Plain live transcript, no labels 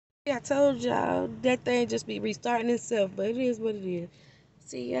Yeah, I told y'all that thing just be restarting itself, but it is what it is.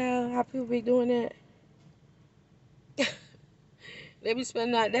 See y'all how people be doing that? They be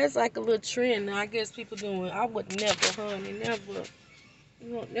spending out. That's like a little trend now. I guess people doing. I would never, honey, never.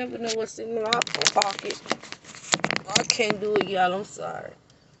 You don't never know what's in my pocket. I can't do it, y'all. I'm sorry.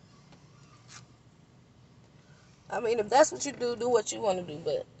 I mean, if that's what you do, do what you want to do.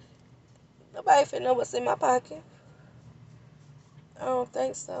 But nobody finna know what's in my pocket. I don't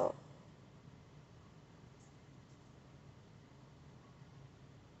think so.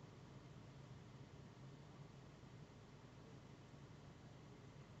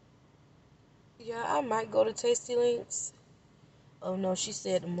 Yeah, I might go to Tasty Links. Oh no, she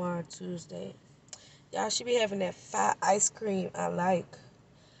said tomorrow, Tuesday. Y'all should be having that fire ice cream I like.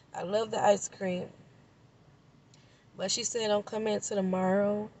 I love the ice cream. But she said don't come in till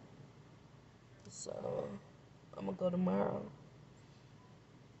tomorrow. So I'm gonna go tomorrow.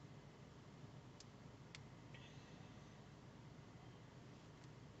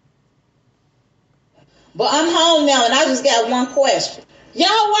 But I'm home now and I just got one question.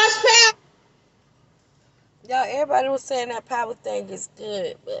 Y'all watch Power? Y'all, everybody was saying that Power thing is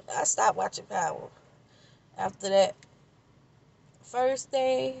good, but I stopped watching Power after that first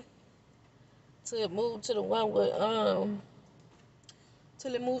day to move to the one with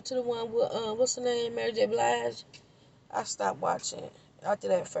till it moved to the one with what's her name, Mary J. Blige. I stopped watching after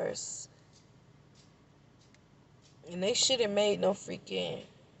that first, and they should have made no freaking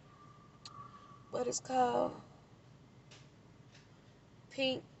what it's called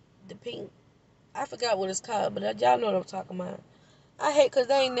pink the pink. I forgot what it's called, but y'all know what I'm talking about. I hate because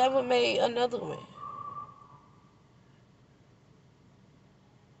they ain't never made another one.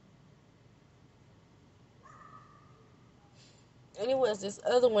 And it was this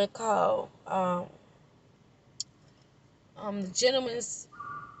other one called the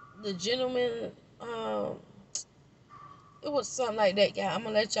gentleman it was something like that, y'all. I'm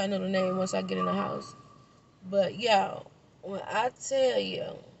gonna let y'all know the name once I get in the house. But y'all, when I tell you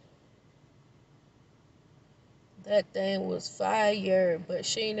that thing was fire, but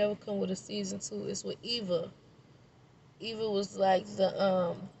she ain't never come with a season two. It's with Eva. Eva was like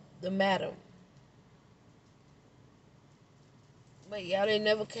the madam. But y'all they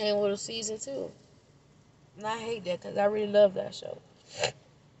never came with a season two. And I hate that because I really love that show.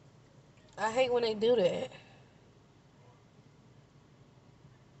 I hate when they do that.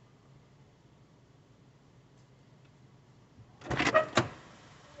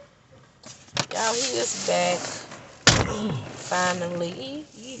 Y'all, he is back. Finally.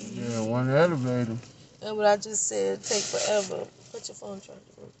 Yeah, one elevator. And what I just said, take forever. Put your phone charger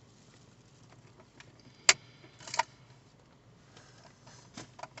on.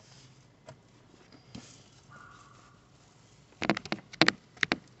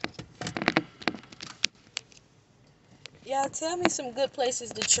 Y'all, tell me some good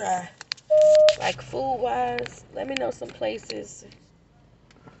places to try. Like food wise. Let me know some places.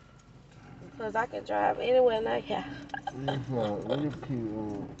 Because I can drive anywhere like here. What if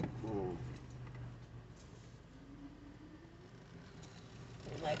you,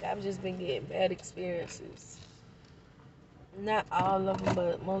 Like, I've just been getting bad experiences. Not all of them,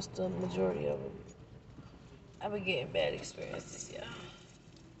 but most of the majority of them. I've been getting bad experiences, yeah.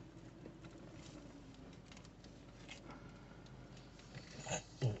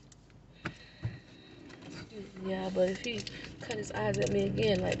 Yeah, but if he cut his eyes at me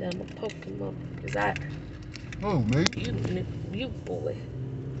again like that, I'm gonna poke him up his eye. oh, me? You boy,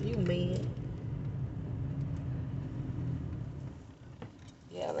 you man.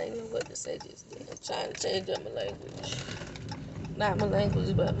 Yeah, I ain't know what to say just then. I'm trying to change up my language. Not my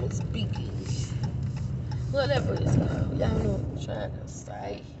language, but my speaking. Whatever it's called. Y'all know what I'm trying to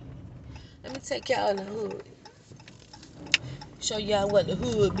say. Let me take y'all in the hood. Show y'all what the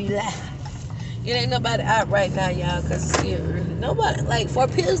hood be like. It ain't nobody out right now, y'all, because it's still early. Nobody, like,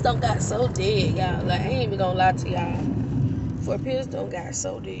 Fort Pierce don't got so dead, y'all. Like, I ain't even gonna lie to y'all. Fort Pierce don't got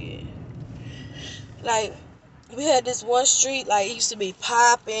so dead. Like, we had this one street, like, it used to be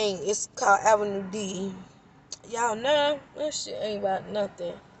popping. It's called Avenue D. Y'all know that shit ain't about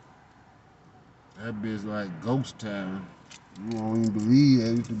nothing. That bitch like ghost town. You won't even believe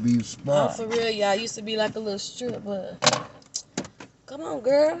that used to be a I'm spot. for real, y'all. It used to be like a little strip, but come on,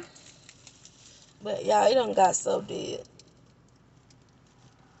 girl. But y'all, it don't got so dead.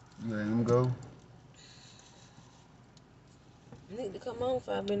 You let him go? You need to come on if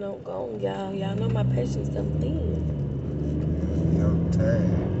I've been on gone, y'all. Y'all know my patience come thin. I'm tired.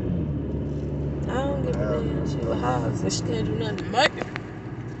 I don't give a damn. She was house and she can't do nothing to make it.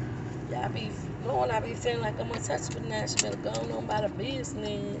 Y'all be going, I be feeling like I'm untouchable now. She better go on about the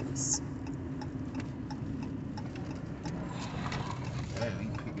business. Damn, he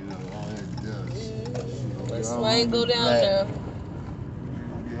picking up all that dust. That's why I ain't go down there.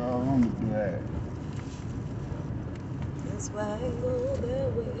 Be all on the black. That's why I ain't go that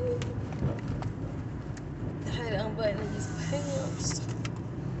way. I had to unbutton these pants.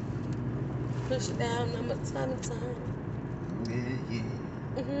 Push down on my tummy time. Yeah.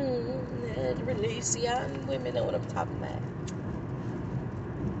 Had to release y'all women know what I'm talking about.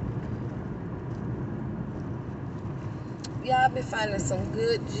 Y'all been finding some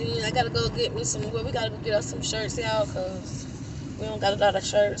good jeans. I gotta go get me some. Well, we gotta go get us some shirts, y'all, cause we don't got a lot of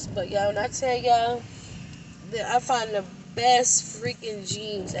shirts. But y'all, when I tell y'all that I find the best freaking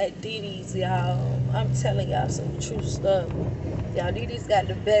jeans at DD's, y'all, I'm telling y'all some true stuff. Y'all, DD's got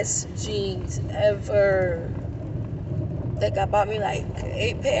the best jeans ever. I think I bought me like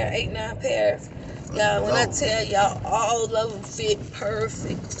 9 pairs. Y'all, when I tell y'all, all of them fit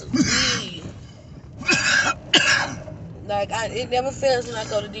perfectly. Like, it never fails when I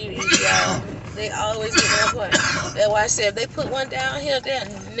go to DD's, y'all. They always get me on point. That's why I said, if they put one down here, they'll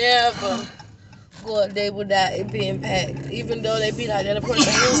never go a day without it being packed. Even though they be like that, of course,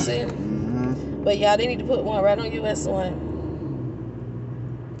 they will see. But y'all, they need to put one right on US 1.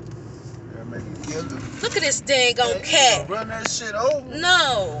 Look at this dang on cat. Run that shit over.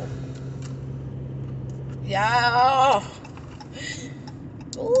 No. Y'all.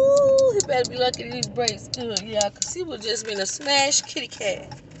 Ooh, he better be lucky these brakes good, yeah, because he would just been a smashed kitty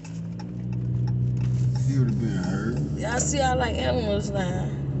cat. He would have been hurt. Y'all see, I like animals now.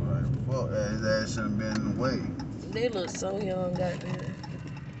 Right, fuck that. His ass should have been in the way. They look so young out there.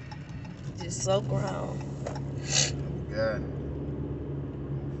 Just so grown. God.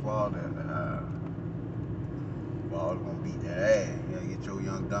 Fall down the aisle. Fall gonna beat that ass. You gotta get your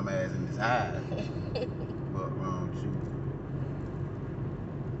young dumb ass in his eyes. Fuck wrong with you?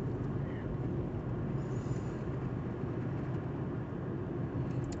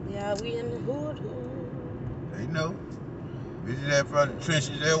 Yeah, we in the hood. They know. Bitches that from the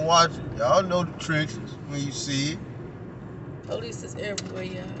trenches, they're watching. Y'all know the trenches when you see it. Police is everywhere,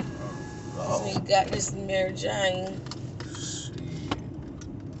 y'all. Oh. So you got this Mary Jane. Shit.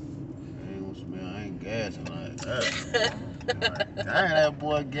 I ain't gassing like that. Like, dang, that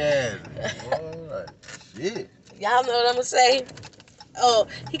boy gassing. Boy, like, shit. Y'all know what I'm gonna say? Oh,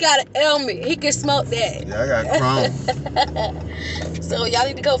 he got an helmet. He can smoke that. Yeah, I got chrome. So y'all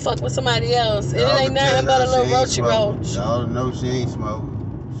need to go fuck with somebody else. It ain't nothing but a little roachy roach. Y'all know she ain't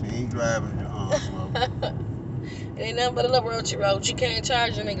smoking. She ain't driving smoking. It ain't nothing but a little roachy roach. You can't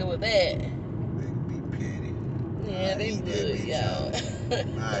charge a nigga with that. They be petty. Yeah, they would, y'all.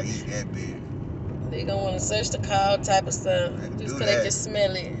 I eat that bitch. They gonna want to search the car, type of stuff. Just so they can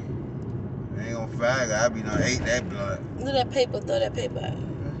smell it. They ain't gonna find I be done ate that blood. Look at that paper, throw that paper out.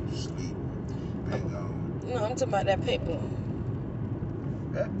 Sleep. Been gone. No, I'm talking about that paper.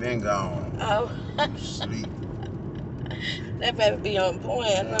 That been gone. Oh. Sleep. That baby be on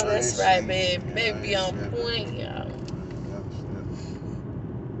point. I know that's right, babe. Baby be on point, y'all. Never slept.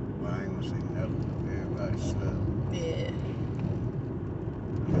 Well, I ain't gonna say never. Everybody slept. Yeah.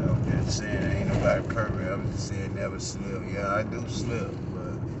 I'm just saying ain't nobody perfect. I'm just saying never slept. Yeah, I do sleep,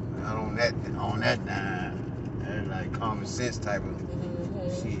 but not on that dime. That's like common sense type of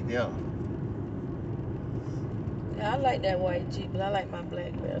shit, yeah. Yeah, I like that white Jeep, but I like my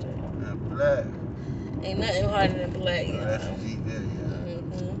black better. That black. Ain't nothing harder than black, Oh, y'all. that's a Jeep there, yeah.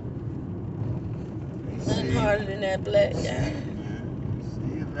 Nothing harder than that black, y'all.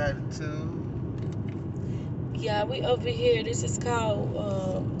 See your attitude. Yeah, we over here. This is called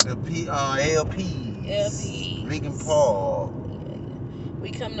The LP. LP. Lincoln Park. We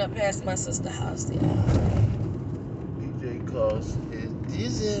coming up past my sister's house, y'all. DJ Cost is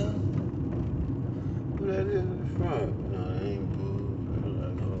Diesel. Who that is in the front? No, that ain't Boo.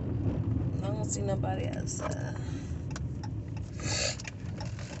 I don't see nobody outside.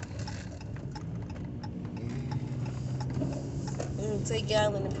 I'm gonna take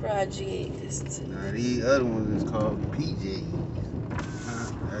y'all in the projects. Now these other ones is called PJs.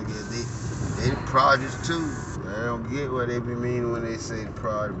 I guess they the projects too. I don't get what they be meaning when they say the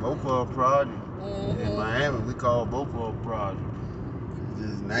project. Both of them projects. In Miami, we call both of them projects.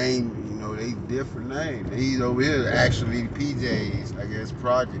 Just name, they different names. These over here are actually PJs, I guess,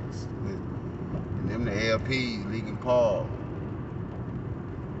 projects. And them the LPs, Lincoln Park.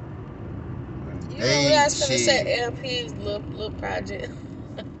 You know what I was gonna say? LP's little project.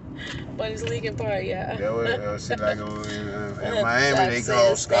 But it's Lincoln Park, y'all. That was shit like in Miami, they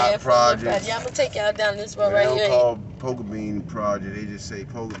call Scott Projects. Yeah, I'm gonna take y'all down this road They right here. don't call Poker Bean Project. They just say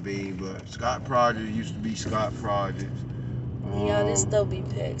Poker Bean, but Scott Project used to be Scott Projects. Yeah, this stuff be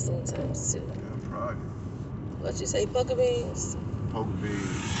packed sometimes too. Yeah, Project. What you say, poker beans? Poker Bean.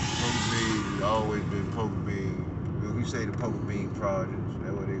 Poker Bean has always been Poker Bean. If you say the Poker Bean Projects,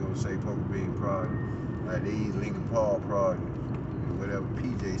 that's what they gonna say, Poker Bean Project. Like they use Lincoln Park Project. Whatever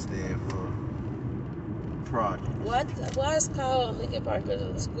PJ stand for. Project. Why it's called Lincoln Park? Because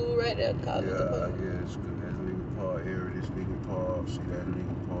of the school right there called Lincoln Yeah, I Park? guess, because that's Lincoln Park area. This Lincoln Park. See that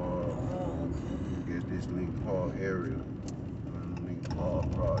Lincoln Park. Oh, okay. I guess this Lincoln Park area. Lincoln Park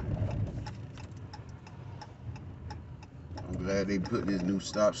Project. I'm glad they put this new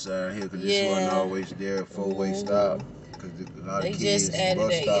stop sign here, because this wasn't always there, four-way stop. Because a lot They of kids just added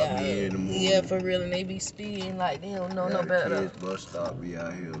bus that, stop y'all. be here in the morning. Yeah, for real, and they be speeding like they don't know no better. Kids bus stop be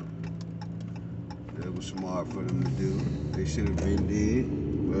out here. That was smart for them to do. They should have been dead,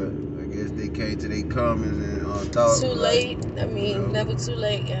 but I guess they came to their comments and thought. Too late. I mean, you know, never too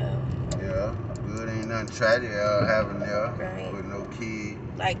late, y'all. Yeah, good ain't nothing tragic having there Right. with no kid.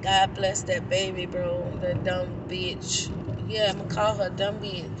 Like, God bless that baby, bro. That dumb bitch. Yeah, I'm gonna call her dumb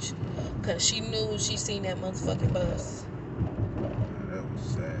bitch. Because she knew when she seen that motherfucking bus. Yeah, that was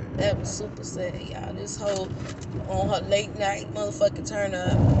sad. That was super sad, y'all. This whole on her late night motherfucking turn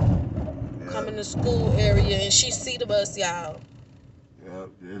up. Yeah. Coming to school area and she see the bus, y'all. Yep,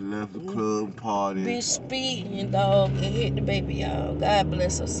 they left the club party. Bitch speeding, dog, and hit the baby, y'all. God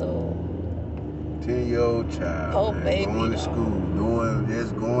bless her soul. 10-year-old child. Oh, man, baby, going to dog. school,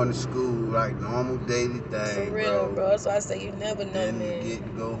 just going to school like normal daily thing, For real, bro. That's why I say you never know, Then man. get to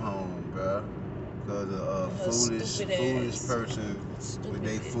go home, bro. Because of a Her foolish stupid ass. person Stupid with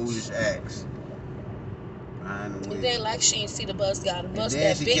their bitch. foolish acts. Behind the It wheel. ain't like she ain't see the bus, y'all. The bus, then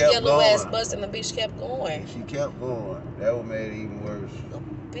that she big kept yellow ass going. bus, and the bitch kept going. She kept going. That would make it even worse.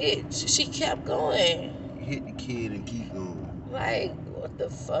 Bitch, she kept going. Hit the kid and keep going. Like, what the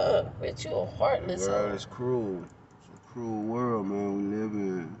fuck? Bitch, you a The heartless world hoe. is cruel. It's a cruel world, man, we live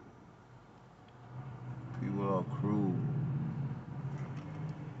in. People are cruel.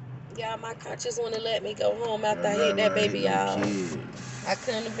 Y'all, my conscience wouldn't let me go home after I Yeah, hit that baby, ain't no y'all. kid. I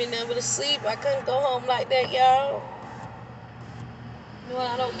couldn't have been able to sleep. I couldn't go home like that, y'all. When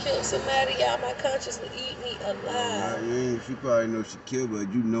I don't kill somebody, y'all, my conscience would eat me alive. She probably know she killed,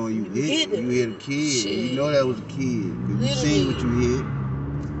 but you know you Hit hit a kid. Shit. You know that was a kid. Cause you seen what you hit.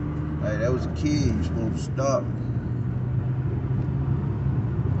 Like, that was a kid. You supposed to stop.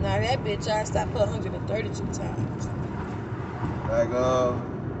 Now that bitch, I stopped her 132 times. Like,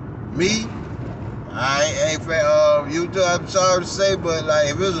 me, I'm sorry to say, but like,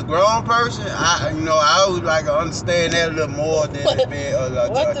 if it was a grown person, I would like understand that a little more than it being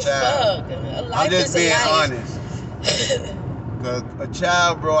What the child. fuck? A life I'm just is a being life. honest. Cause a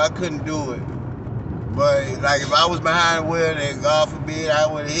child, bro, I couldn't do it. But like, if I was behind the wheel, and God forbid I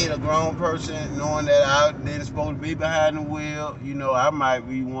would have hit a grown person, knowing that I didn't supposed to be behind the wheel, I might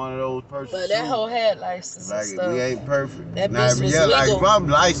be one of those persons. But that hoe had license like, and stuff. we ain't perfect. That Now, bitch was like, legal. if I'm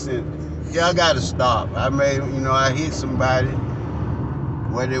licensed, I gotta stop. I hit somebody,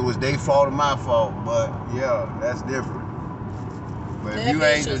 whether it was their fault or my fault. But yeah, that's different. But That if you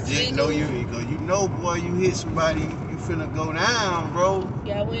bitch ain't was legit, legal. boy, you hit somebody, you finna go down, bro.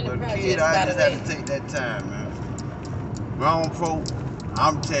 Yeah, we in the But projects, kid, by I the just way. have to take that time, man. Grown folk,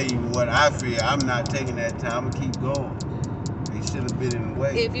 I'm telling you what I feel. I'm not taking that time. I'm gonna keep going. They should have been in the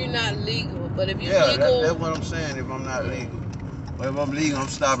way. If you're not legal, but if you're Yeah, legal, that's what I'm saying. If I'm not legal, but if I'm legal, I'm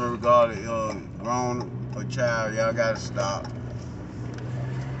stopping regardless. Grown or child, y'all gotta stop,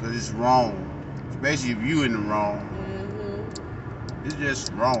 cause it's wrong. Especially if you in the wrong. It's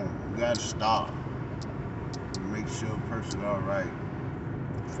just wrong. You gotta stop. Make sure a person all right.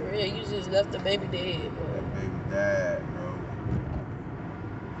 For real, you just left the baby dead, bro. That baby died, bro.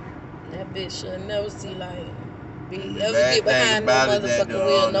 That bitch should never see light. And the Ever bad get thing behind no about it that motherfucking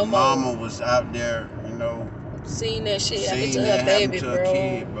wheel no the more. mama was out there, Seen that shit happen seen to that her baby, happen to bro. a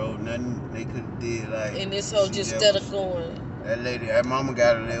kid, bro. Nothing they could have did, like. And this hoe just instead of going. That mama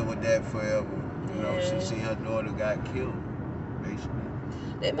gotta live with that forever. Yeah. She seen her daughter got killed, basically.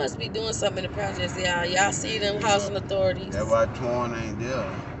 They must be doing something in the projects, y'all. Y'all see them housing authorities. That's why Torn ain't there.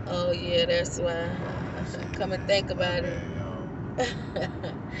 Oh yeah, that's why. Come and think about it.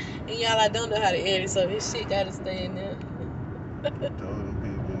 And y'all, I don't know how to edit, so this shit gotta stay in there. I told them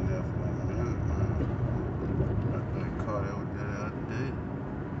people in there for a minute, man. I think Carter was there the other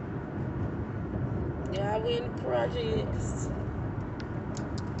day. Y'all, we in the projects.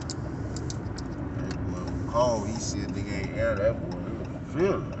 Call, he said nigga ain't out. That boy, it was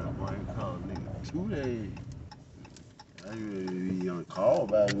feeling. That boy ain't called nigga 2 days. I usually be on call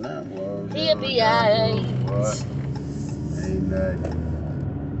about it now, boy. He'll be alright. ain't nothing.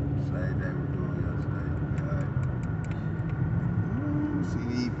 Same thing we doing yesterday.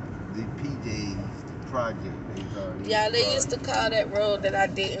 See the PJs, the project. Yeah, they used to call that road that I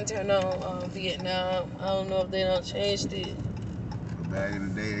didn't turn on Vietnam. I don't know if they done changed it. Back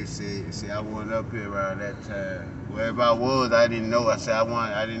in the day, they said, see, I wasn't up here around that time. Wherever I was, I didn't know. I said,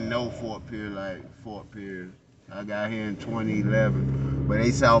 I didn't know Fort Pierce, like Fort Pierce. I got here in 2011. But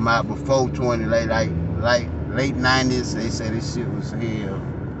they saw me out before 20, like late 90s. They said this shit was here.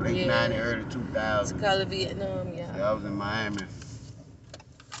 Late 90s, early 2000s. It's called Vietnam, yeah. So I was in Miami.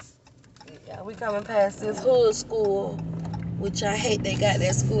 Yeah, we coming past this hood school, which I hate they got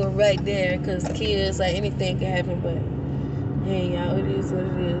that school right there, because kids, like, anything can happen, but hey, y'all, it is what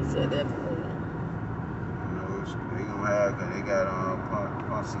it is at that point. You know, they gonna have, cause they got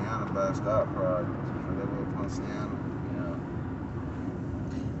Ponciana by Stop Project. So they were Ponciana, you know.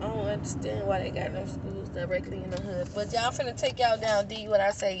 I don't understand why they got them schools directly in the hood. But y'all finna take y'all down D, what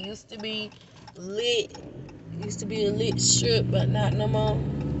I say used to be lit. Used to be a lit strip, but not no more.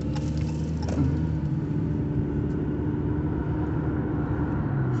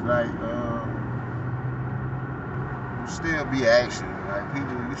 It's like, still be action. Like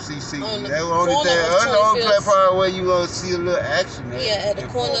people, you see, On the that corner only thing, of the only 25th. part where you gonna see a little action. Yeah, at the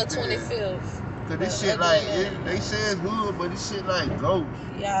corner of Fort Pierce. 25th. Cause this shit like, they say it's hood, but this shit like ghost.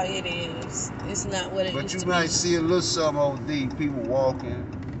 Y'all, it is. It's not what it But used you to might be. see a little something OD, people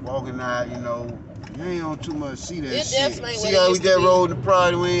walking out, you know. You ain't on too much see that It shit. definitely See what it how we used to just be. rode the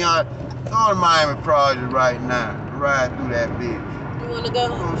project, we ain't out. Go to Miami Project right now. Ride through that bitch. You wanna You go?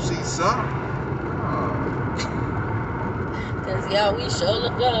 gonna see something. Cause y'all, we sure to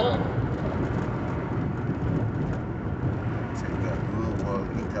go.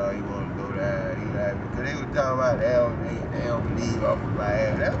 He thought he wanted to go there. He like, because they were talking about they don't believe off of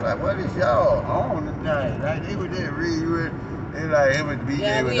Miami. That's like, what is y'all on tonight? Like, they were there reading. They like, him and BJ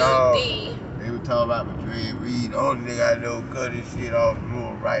Yeah, was we all. on D. They were talking about Madrid Reed. Only nigga I know cut his shit off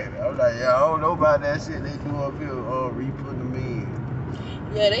doing right. I was like, yeah, I don't know about that shit they do up here, re-putting them in.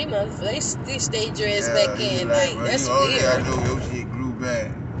 Yeah, they stitched their dress back in. Like, Like, that's only nigga I weird. know your shit grew back.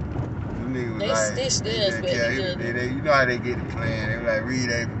 Them niggas was They like, stitched they theirs just back care. together. You know how they get the plan. They were like, read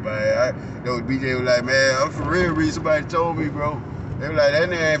everybody. BJ was like, man, I'm for real, Reed. Somebody told me, bro. They were like, that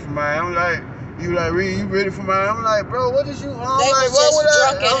nigga ain't for mine. I'm like, he was like, Reed, you ready for mine? I'm like, bro, what is you on? I'm They like, was why just would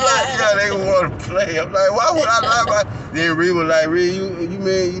drunk I? and I'm like, high. yeah, they want to play. I'm like, why would I lie about? Then Reed was like, Reed, you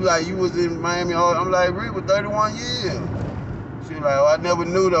mean you like you was in Miami? I'm like, Reed was 31 years. She was like, oh, I never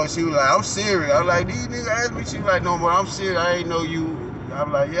knew though. She was like, I'm serious. I was like, these niggas asked me. She was like, no, but I'm serious. I ain't know you.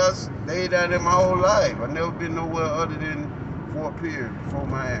 I'm like, yes, they down there my whole life. I never been nowhere other than Fort Pierce before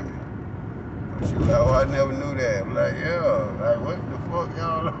Miami. She was like, oh, I never knew that. I'm like, yeah. Like, what the fuck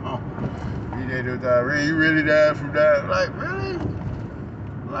y'all on? You really died from that? Like, really?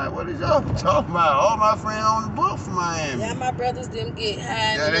 Like, what is y'all talking about? All my friends on the book from Miami. Yeah, my brothers them get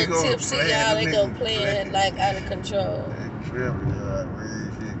high and they a little go tipsy, play, y'all. They go niggas playing like out of control. They tripping, like, really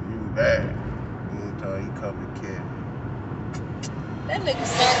shit grew back. One time he come to catch. That nigga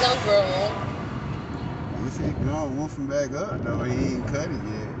son gonna grow up. This shit gone woofing back up though. He ain't cut it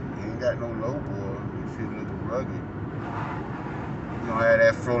yet. He ain't got no low boy. This shit looking rugged. He gonna have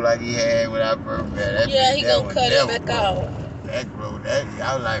that fro like he had when I first met. That Yeah, bitch, he that gonna was cut it never back grow. out. That grow,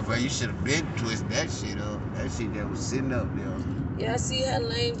 I was like, bro, you should have been twisting that shit up. That shit that was sitting up there. Yeah, I see how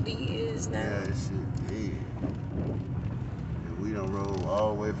lame D is now. Yeah, that shit dead. And we done rolled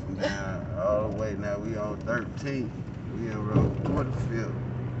all the way from down, all the way. Now we on 13th. We done rolled 25th.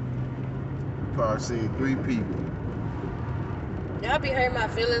 Probably seen 3 people. Y'all be hurting my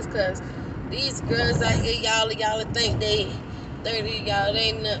feelings because these girls out here, y'all think they 30, y'all, they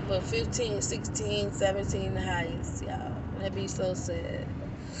ain't nothing but 15, 16, 17 the highest, y'all. That be so sad.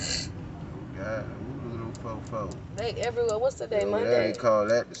 God, who little fofo? They everywhere. What's the day? There Monday? they call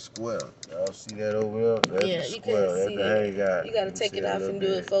that the square. Y'all see that over there? That's Yeah, the you square. can't That's see the that. hangout. You gotta can take see it a off little and do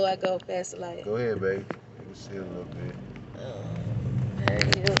it bit. before I go past the light. Go ahead, baby. You can see a little bit. There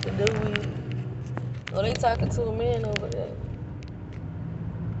he is, the dude. Oh, they talking to a man over there.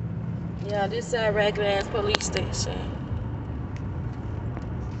 Yeah, this is our regular ass police station.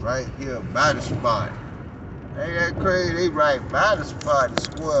 Right here by the spot. Ain't that crazy? They right by the spot, the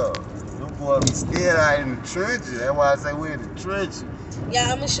square. Them boys be still out in the trenches. That's why I say we in the trenches. Yeah,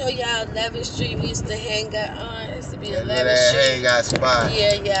 I'm gonna show y'all 11th Street. We used to hang out on. It used to be 11th That Street. hangout spot.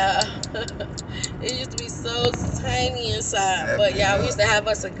 Yeah. It used to be so tiny inside, That but bitch y'all, we up. used to have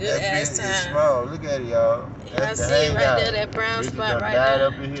us a good That ass bitch is time. small. Look at it, y'all. I That's the see it right hangout. there, that brown Bitches spot done right died there.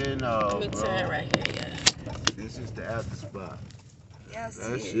 up in here now, Let me bro. turn right here, yeah. This is the after spot. Y'all That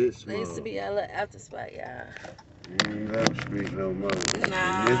see shit it. There used to small. be a little after spot, y'all. You ain't up street no more.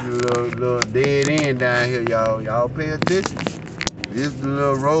 Nah. This is a little dead end down here, y'all. Y'all pay attention. This is the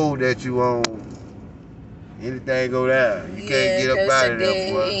little road that you on. Anything go down. You can't get up cause out it's a of there,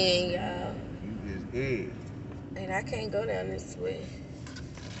 dead boy. end, y'all. You just in. And I can't go down this way.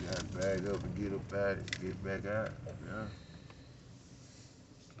 You gotta back up and get up out and get back out. Yeah.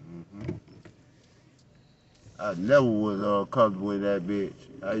 I never was comfortable in that bitch.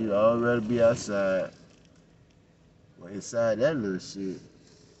 I used to already be outside. But inside that little shit,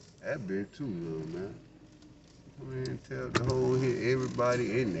 that bitch too little, man. Man, tell the whole hit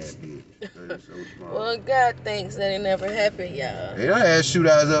everybody in that bitch. 'Cause it's so small. Well, God thinks that it never happened, y'all. They done had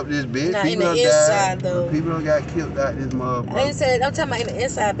shootouts up this bitch. Not in People the done inside, died. though. People done got killed out this motherfucker. I ain't said, I'm talking about in the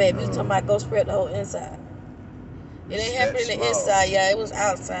inside, baby. You talking about go spread the whole inside. It ain't happening in the inside, yeah. It was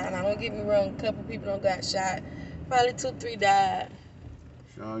outside. Now, don't get me wrong. A couple people done got shot. Probably 2, 3 died.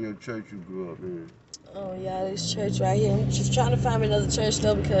 Show your church you grew up in. Oh, yeah, this church right here. I'm just trying to find me another church,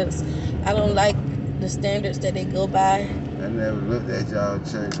 though, because I don't like the standards that they go by. I never looked at y'all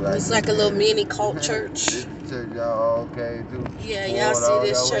church like It's like a little mini cult church. This church y'all all came to. Yeah, y'all see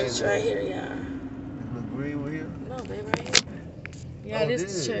this church right here, y'all. This little green one here? No, baby, right here. Yeah, this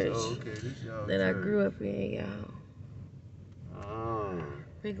is the church This y'all that I church. grew up in, y'all. Oh.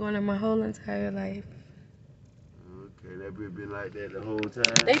 Been going in my whole entire life. Okay, that bitch been like that the whole time?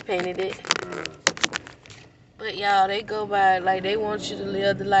 They painted it. But y'all, they go by, like, they want you to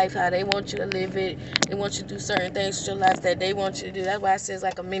live the life how they want you to live it. They want you to do certain things with your life that they want you to do. That's why I say it's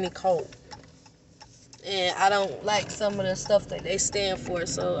like a mini cult. And I don't like some of the stuff that they stand for,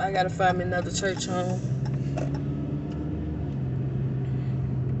 so I gotta find me another church home.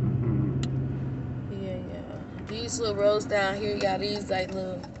 Yeah. These little roads down here, y'all, these like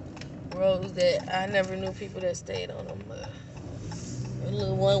little roads that I never knew people that stayed on them.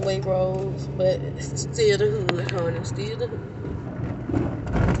 Little one-way roads, but it's still the hood, honey. Still the hood.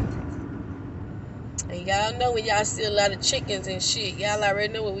 And y'all know when y'all see a lot of chickens and shit, y'all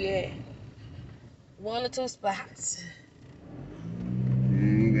already know where we at. 1 or 2 spots. You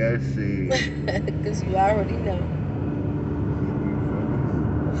ain't gotta see. Because you already know.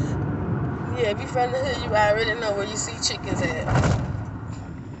 Yeah, if you from the hood, you already know where you see chickens at.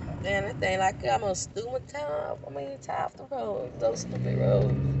 Man, that thing like I'm on stupid time. I mean, top the road. Those stupid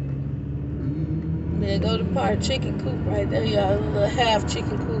roads. Man, go to part chicken coop right there, y'all. A little half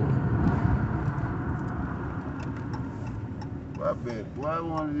chicken coop. I bet. Boy, I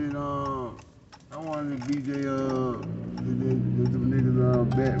wanted BJ, them niggas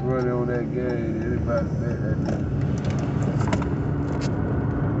bet running on that game. Everybody bet that nigga.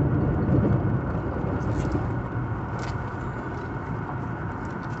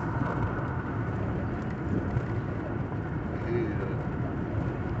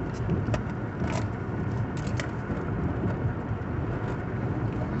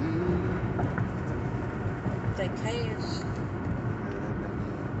 That cash.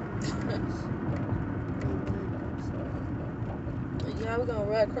 Yeah, we're gonna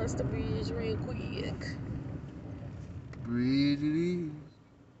ride across the bridge real quick. Bridge it is.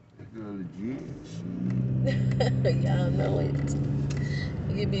 That girl legit. Y'all know it.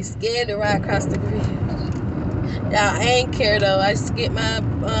 You'd be scared to ride across the bridge. Y'all, I ain't care though. I just get my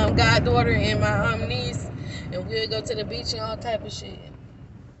goddaughter and my niece, and we'll go to the beach and all type of shit.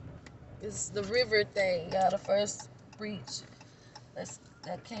 It's the river thing, y'all. The first breach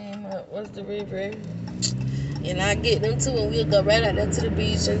that came up was the river. And I get them too, and we'll go right out there to the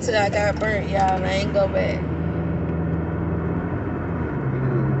beach until I got burnt, y'all, and I ain't go back.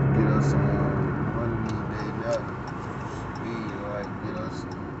 Get us one of these days, get us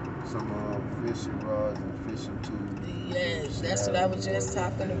some fishing rods and fishing tools. Yes, that's what I was just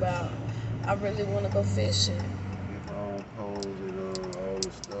talking about. I really want to go fishing. Get my own poles and all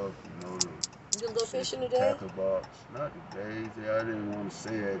the stuff, You gonna go fishing today? Tackle box. Not today. See, I didn't want to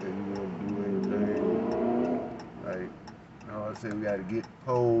say that because you want to do anything. Like, you know what I'm saying? We got to get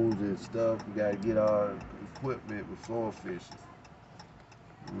poles and stuff. We got to get our equipment before fishing.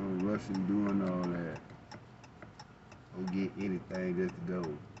 Rushing doing all that. Don't get anything just to go.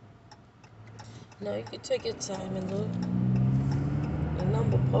 No, you can take your time and look. The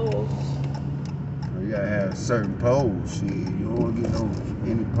number poles. You gotta have certain poles, shit. You don't wanna get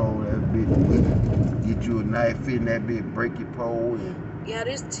any pole that bitch get you a knife fit in that bitch, break your pole, and yeah,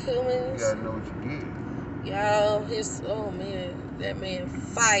 this Tillman's. You gotta know what you get. Y'all, oh man, that man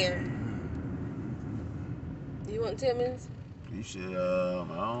fire. You want Tillman's? You should, I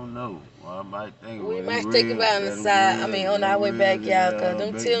don't know. Well, I might think we might think about on the side. On our way back, y'all, cause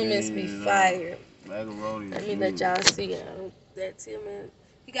them Tillman's be fire. Macaroni. Let me let y'all see that Tillman.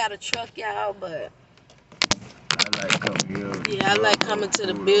 He got a truck, y'all, but I like coming here. Yeah, I like coming to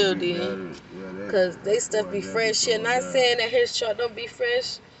the building. Yeah, Cause they stuff be fresh here. Not saying that his truck don't be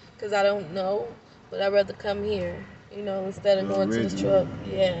fresh, cause I don't know, but I'd rather come here, you know, instead of going to the truck.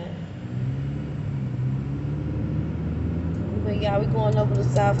 Yeah. But yeah, we going over the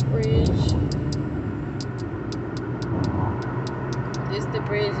South Bridge. This the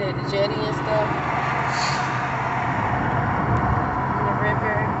bridge at the jetty and stuff. In the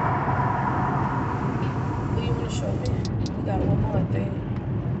river. What do you want to show me? We got one more thing.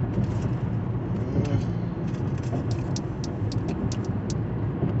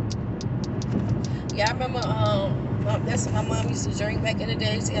 Yeah, I remember that's what my mom used to drink back in the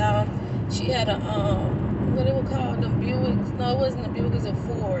days, y'all. She had a what it was called, the Buicks. No, it wasn't the Buick, it was a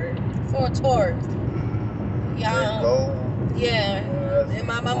Ford Taurus. Y'all. Yeah. And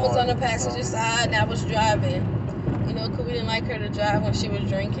my mom was on the passenger side and I was driving. You know, cause we didn't like her to drive when she was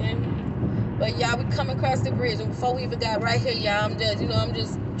drinking. But y'all, we come across the bridge, and before we even got right here, y'all, I'm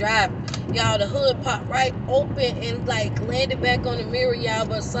just driving. Y'all, the hood popped right open and like landed back on the mirror, y'all.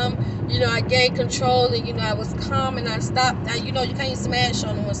 But I gained control and I was calm and I stopped. Now, you can't smash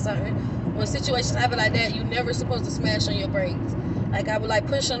on them or something. When situations happen like that, you never supposed to smash on your brakes. Like I would like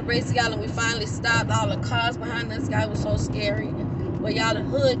push on the brakes, y'all, and we finally stopped. All the cars behind us, guy was so scary. But y'all, the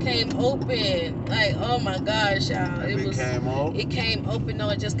hood came open. Like, oh my gosh, y'all. It came open. No,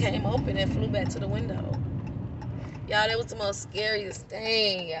 it just came open and flew back to the window. Y'all, that was the most scariest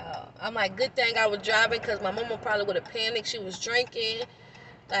thing, y'all. I'm like, good thing I was driving because my mama probably would have panicked. She was drinking.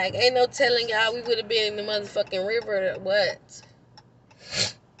 Like, ain't no telling y'all we would have been in the motherfucking river or what.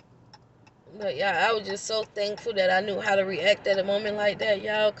 But yeah, I was just so thankful that I knew how to react at a moment like that,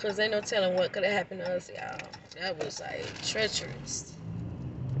 y'all, because ain't no telling what could have happened to us, y'all. That was like treacherous.